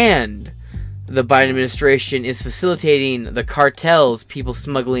 and the Biden administration is facilitating the cartel's people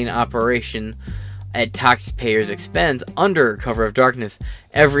smuggling operation at taxpayers' expense under cover of darkness.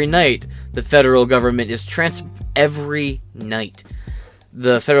 Every night, the federal government is transporting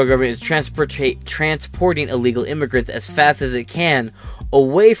transporting illegal immigrants as fast as it can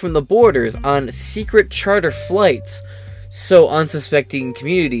away from the borders on secret charter flights, so unsuspecting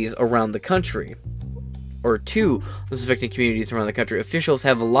communities around the country, or to unsuspecting communities around the country. Officials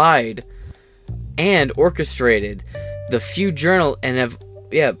have lied and orchestrated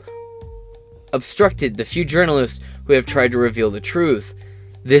obstructed the few journalists who have tried to reveal the truth.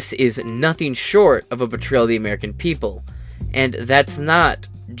 This is nothing short of a betrayal of the American people. And that's not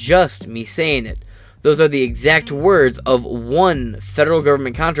just me saying it. Those are the exact words of one federal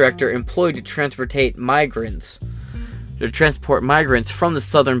government contractor employed to transport migrants from the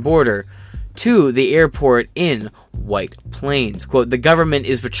southern border to the airport in White Plains. Quote, "The government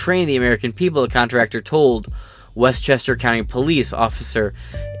is betraying the American people," the contractor told Westchester County police officer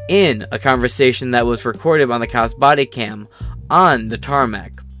in a conversation that was recorded on the cop's body cam on the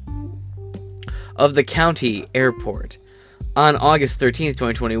tarmac of the county airport. On August 13th,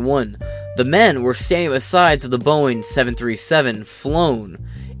 2021, the men were standing beside the Boeing 737 flown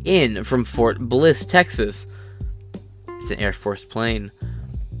in from Fort Bliss, Texas. It's an Air Force plane.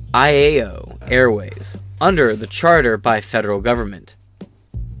 IAO Airways, under the charter by federal government.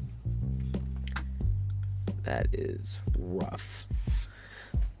 That is rough.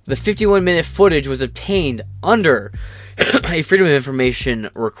 The 51-minute footage was obtained under a Freedom of Information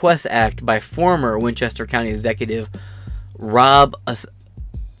Request Act by former Winchester County Executive Rob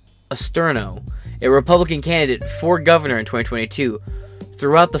Asterno, a Republican candidate for governor in 2022.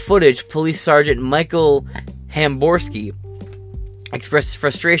 Throughout the footage, Police Sergeant Michael Hamborski expressed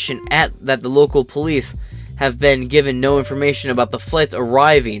frustration at that the local police have been given no information about the flights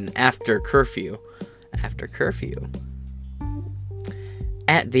arriving after curfew.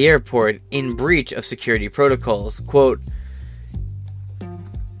 At the airport in breach of security protocols. Quote,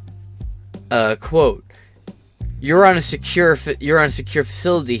 "You're on a secure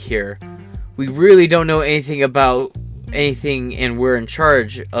facility here. We really don't know anything about anything, and we're in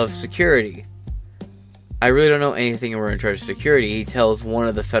charge of security. I really don't know anything, and we're in charge of security," he tells one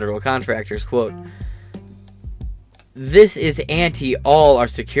of the federal contractors. Quote, "This is anti all our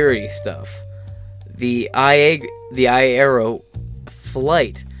security stuff. The IAERO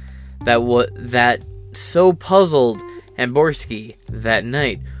flight that so puzzled Hamborski that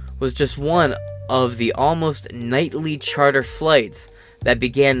night was just one of the almost nightly charter flights that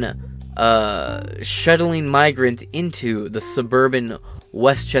began shuttling migrants into the suburban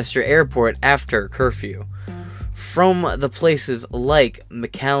Westchester Airport after curfew. From the places like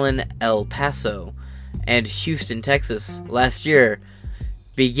McAllen, El Paso, and Houston, Texas, last year,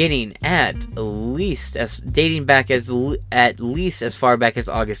 dating back at least as far back as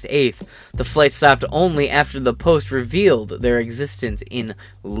August 8th, the flight stopped only after the Post revealed their existence in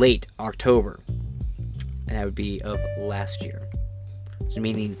late October. And that would be of last year. So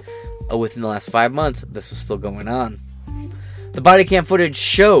meaning, within the last 5 months, this was still going on. The body cam footage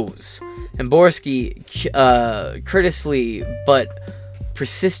shows Hamborski courteously but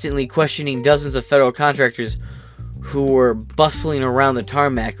persistently questioning dozens of federal contractors who were bustling around the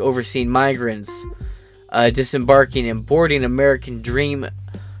tarmac, overseeing migrants disembarking and boarding American Dream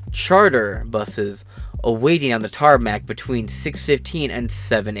charter buses awaiting on the tarmac between 6:15 and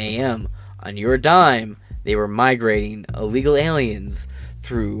 7 a.m. On your dime, they were migrating illegal aliens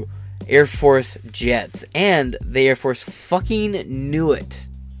through Air Force jets, and the Air Force fucking knew it.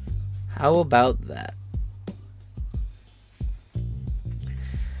 How about that?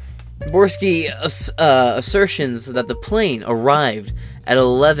 Borski assertions that the plane arrived at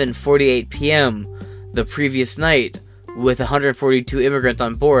 11:48 p.m. the previous night with 142 immigrants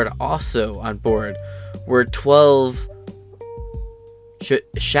on board. Also on board were 12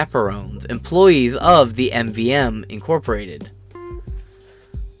 chaperones, employees of the MVM Incorporated,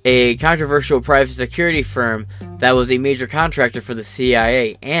 a controversial private security firm that was a major contractor for the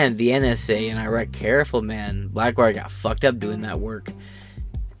CIA and the NSA in Iraq. Careful, man. Blackwater got fucked up doing that work.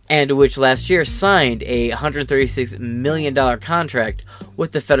 And which last year signed a $136 million contract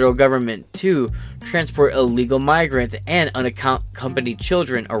with the federal government to transport illegal migrants and unaccompanied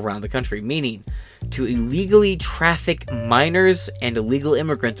children around the country, meaning to illegally traffic minors and illegal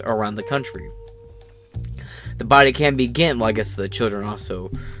immigrants around the country. The body can begin, well, I guess the children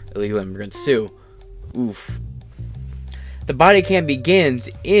also illegal immigrants too. Oof. The body cam begins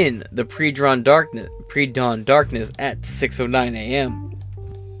in the pre-dawn darkness at 6:09 a.m.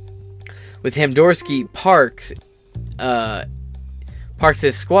 with Hamdorski parks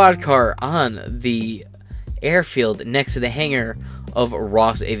his squad car on the airfield next to the hangar of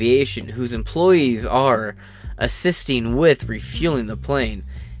Ross Aviation, whose employees are assisting with refueling the plane.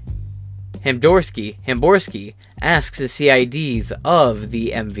 Hamborski asks the CIDs of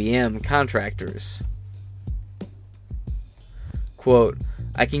the MVM contractors. Quote,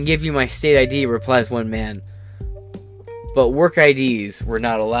 "I can give you my state ID," replies one man, but work IDs were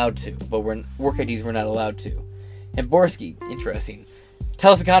not allowed to. Hamborski, interesting,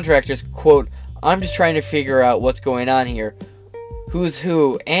 tells the contractors, quote, "I'm just trying to figure out what's going on here, who's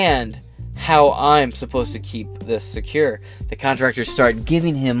who, and how I'm supposed to keep this secure." The contractors start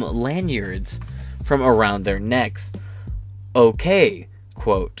giving him lanyards from around their necks. "Okay,"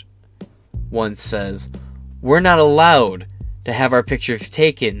 quote, one says, "we're not allowed to have our pictures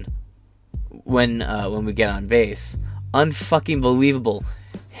taken when we get on base." "Unfucking believable,"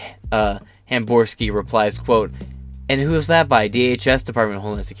 Hamborski replies, quote, "And who is that by? DHS, Department of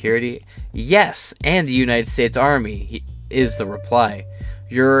Homeland Security?" "Yes, and the United States Army," is the reply.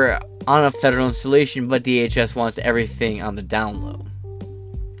 "You're on a federal installation, but DHS wants everything on the down low."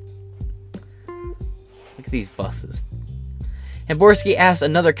 Look at these buses. Hamborski asks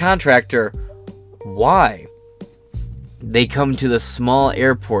another contractor why they come to the small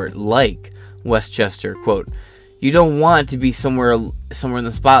airport like Westchester. Quote, "You don't want to be somewhere in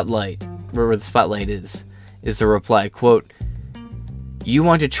the spotlight, where the spotlight is the reply. Quote, "You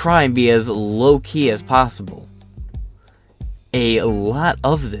want to try and be as low-key as possible." A lot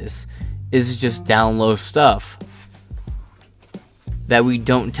of this is just down low stuff that we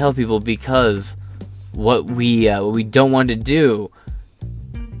don't tell people, because what we don't want to do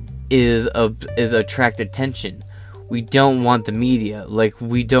is attract attention. We don't want the media, like,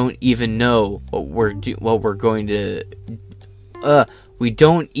 we don't even know we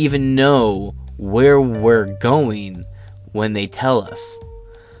don't even know where we're going when they tell us.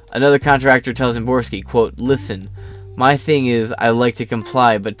 Another contractor tells Hamborski, quote, "Listen, my thing is I like to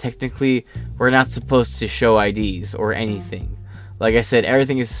comply, but technically we're not supposed to show IDs or anything. Like I said,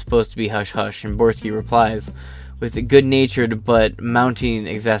 everything is supposed to be hush-hush." And Borski replies with a good-natured but mounting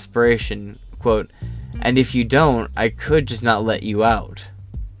exasperation, quote, "And if you don't, I could just not let you out."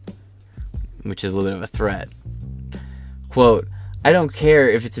 Which is a little bit of a threat. Quote, "I don't care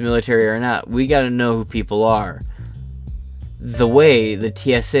if it's a military or not. We gotta know who people are. The way the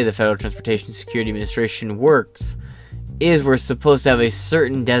TSA, the Federal Transportation Security Administration, works is we're supposed to have a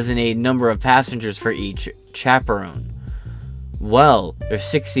certain designated number of passengers for each chaperone. Well, there's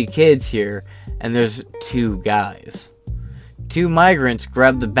 60 kids here, and there's 2 guys. 2 migrants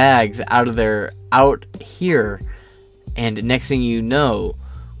grab the bags out here, and next thing you know,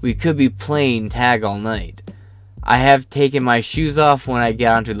 we could be playing tag all night. I have taken my shoes off when I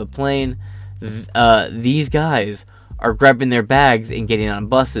get onto the plane. These guys are grabbing their bags and getting on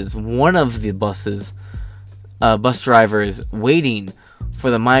buses. One of the bus drivers waiting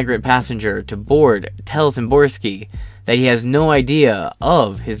for the migrant passenger to board tells Hamborski that he has no idea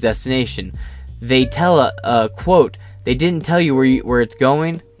of his destination. They tell, quote, "They didn't tell you where it's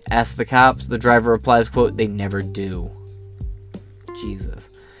going?" asks the cops. The driver replies, quote, "They never do." Jesus.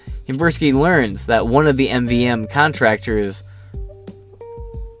 Hamborski learns that one of the MVM contractors,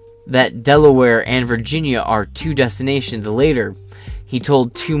 that Delaware and Virginia are 2 destinations later. He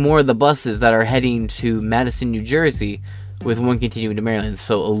told 2 more of the buses that are heading to Madison, New Jersey, with 1 continuing to Maryland.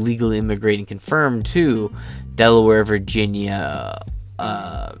 So illegal immigrating confirmed to Delaware, Virginia,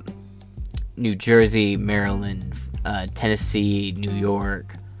 New Jersey, Maryland, Tennessee, New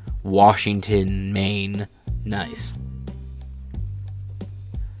York, Washington, Maine. Nice.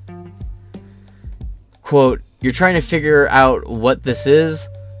 Quote, "You're trying to figure out what this is?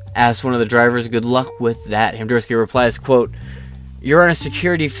 asks one of the drivers, good luck with that. Hamdorsky replies, quote, you're in a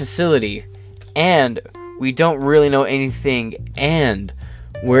security facility, and we don't really know anything, and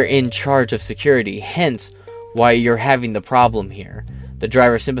we're in charge of security, hence why you're having the problem here. The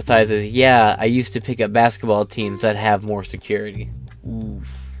driver sympathizes, yeah, I used to pick up basketball teams that have more security.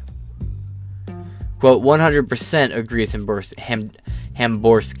 Oof. Quote, 100% agrees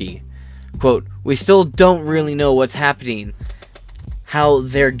Hamborsky. Quote, we still don't really know what's happening, how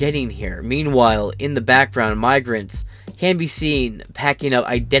they're getting here. Meanwhile, in the background, migrants can be seen packing up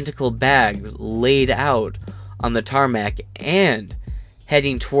identical bags laid out on the tarmac and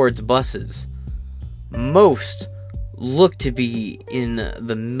heading towards buses. Most look to be in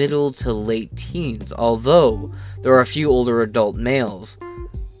the middle to late teens, although there are a few older adult males.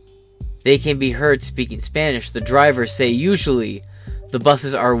 They can be heard speaking Spanish. The drivers say usually the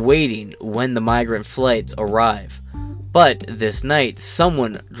buses are waiting when the migrant flights arrive. But this night,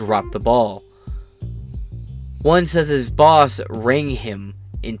 someone dropped the ball. One says his boss rang him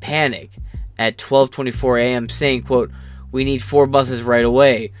in panic at 12:24 a.m. saying, quote, we need 4 buses right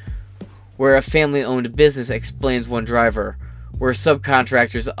away. We're a family-owned business, explains one driver. We're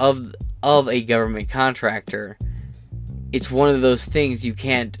subcontractors of a government contractor. It's one of those things you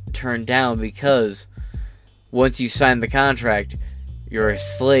can't turn down because once you sign the contract, you're a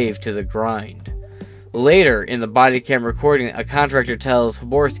slave to the grind. Later, in the body cam recording, a contractor tells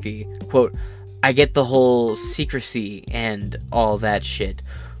Hamborsky, quote, I get the whole secrecy and all that shit,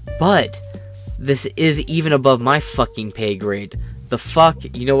 but this is even above my fucking pay grade. The fuck,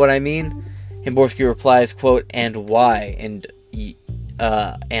 you know what I mean? Hamborsky replies, quote, and why? And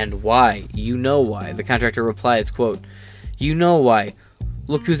why? You know why. The contractor replies, quote, you know why.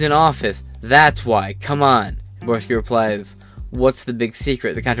 Look who's in office. That's why. Come on. Hamborsky replies, what's the big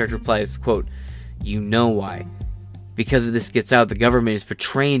secret? The contractor replies, quote, you know why. Because if this gets out, the government is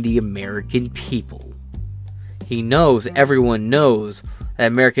betraying the American people. He knows, everyone knows, that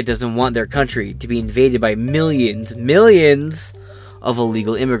America doesn't want their country to be invaded by millions of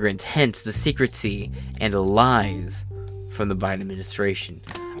illegal immigrants, hence the secrecy and lies from the Biden administration,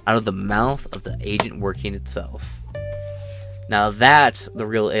 out of the mouth of the agent working itself. Now that's the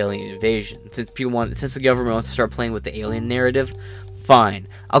real alien invasion. Since the government wants to start playing with the alien narrative, fine,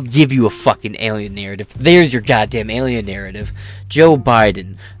 I'll give you a fucking alien narrative. There's your goddamn alien narrative. Joe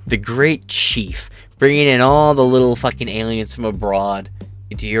Biden, the great chief, bringing in all the little fucking aliens from abroad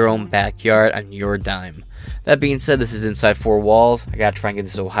into your own backyard on your dime. That being said, this is Inside Four Walls. I gotta try and get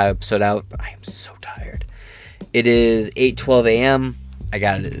this Ohio episode out, but I am so tired. It is 8:12 a.m. I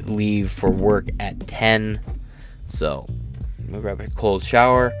gotta leave for work at 10. So, I'm gonna grab a cold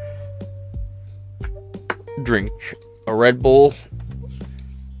shower, drink a Red Bull,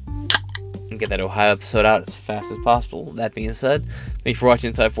 and get that Ohio episode out as fast as possible. That being said, thanks for watching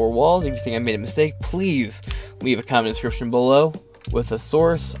Inside Four Walls. If you think I made a mistake, please leave a comment in the description below with a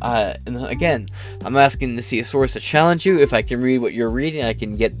source. And again, I'm asking to see a source to challenge you. If I can read what you're reading, I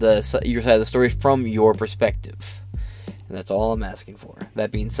can get your side of the story from your perspective. And that's all I'm asking for.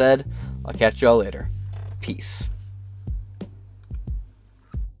 That being said, I'll catch y'all later. Peace.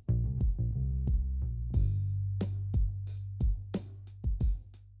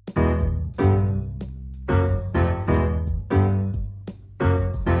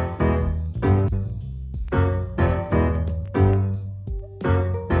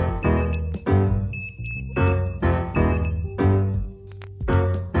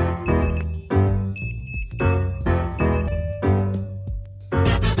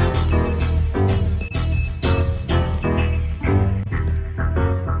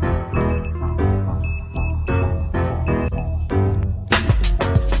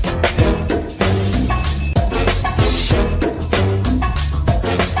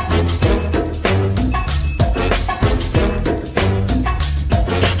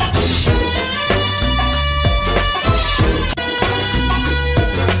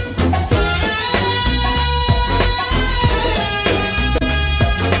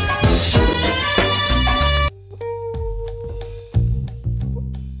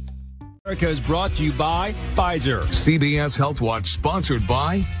 America is brought to you by Pfizer. CBS Health Watch sponsored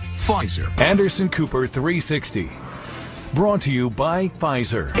by Pfizer. Anderson Cooper 360. Brought to you by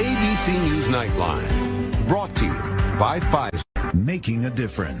Pfizer. ABC News Nightline. Brought to you by Pfizer. Making a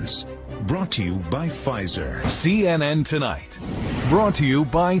difference. Brought to you by Pfizer. CNN Tonight. Brought to you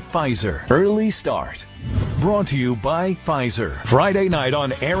by Pfizer. Early Start. Brought to you by Pfizer. Friday night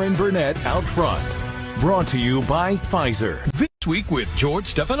on Aaron Burnett Out Front. Brought to you by Pfizer. This Week with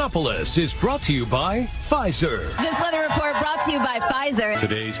George Stephanopoulos is brought to you by Pfizer. This weather report brought to you by Pfizer.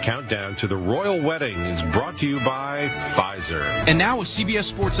 Today's countdown to the royal wedding is brought to you by Pfizer. And now a CBS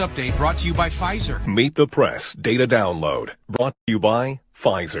Sports Update brought to you by Pfizer. Meet the Press Data Download brought to you by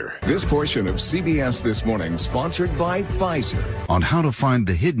Pfizer. This portion of CBS This Morning sponsored by Pfizer. On how to find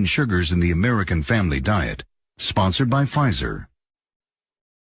the hidden sugars in the American family diet, sponsored by Pfizer.